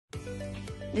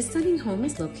This stunning home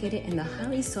is located in the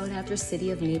highly sought-after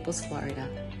city of Naples, Florida.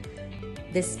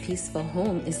 This peaceful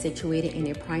home is situated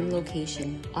in a prime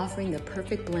location, offering the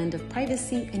perfect blend of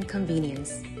privacy and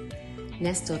convenience.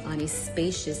 Nestled on a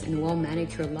spacious and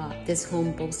well-manicured lot, this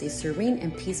home boasts a serene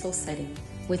and peaceful setting,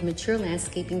 with mature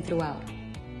landscaping throughout.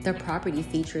 The property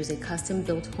features a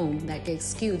custom-built home that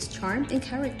exudes charm and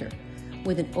character.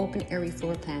 With an open, airy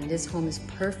floor plan, this home is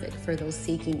perfect for those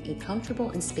seeking a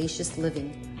comfortable and spacious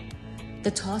living. The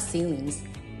tall ceilings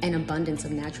and abundance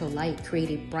of natural light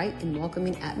create a bright and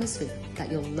welcoming atmosphere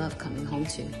that you'll love coming home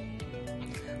to.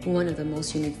 One of the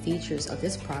most unique features of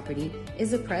this property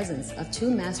is the presence of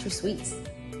 2 master suites.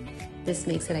 This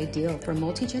makes it ideal for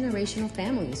multi-generational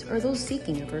families or those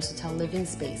seeking a versatile living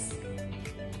space.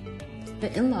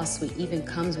 The in-law suite even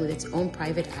comes with its own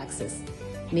private access,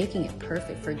 making it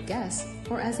perfect for guests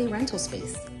or as a rental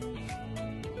space.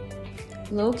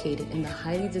 Located in the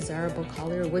highly desirable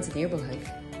Collier Woods neighborhood,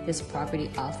 this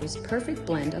property offers a perfect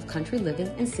blend of country living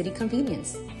and city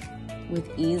convenience.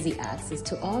 With easy access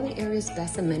to all the area's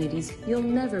best amenities, you'll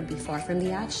never be far from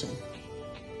the action.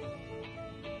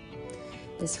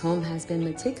 This home has been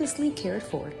meticulously cared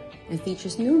for and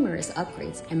features numerous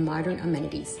upgrades and modern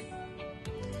amenities.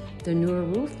 The newer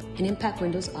roof and impact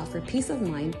windows offer peace of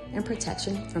mind and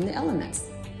protection from the elements.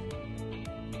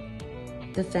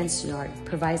 The fenced yard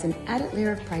provides an added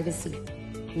layer of privacy,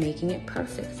 making it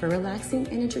perfect for relaxing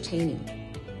and entertaining.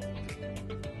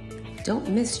 Don't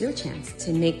miss your chance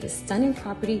to make this stunning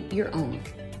property your own.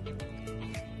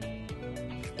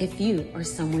 If you or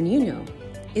someone you know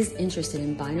is interested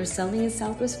in buying or selling in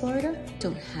Southwest Florida,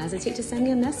 don't hesitate to send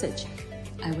me a message.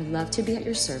 I would love to be at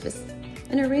your service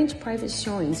and arrange private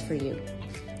showings for you.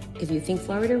 If you think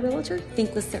Florida Realtor,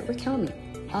 think Lisette Raquelme.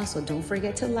 Also, don't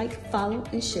forget to like, follow,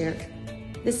 and share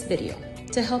this video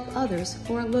to help others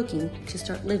who are looking to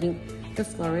start living the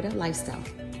Florida lifestyle.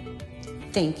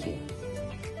 Thank you.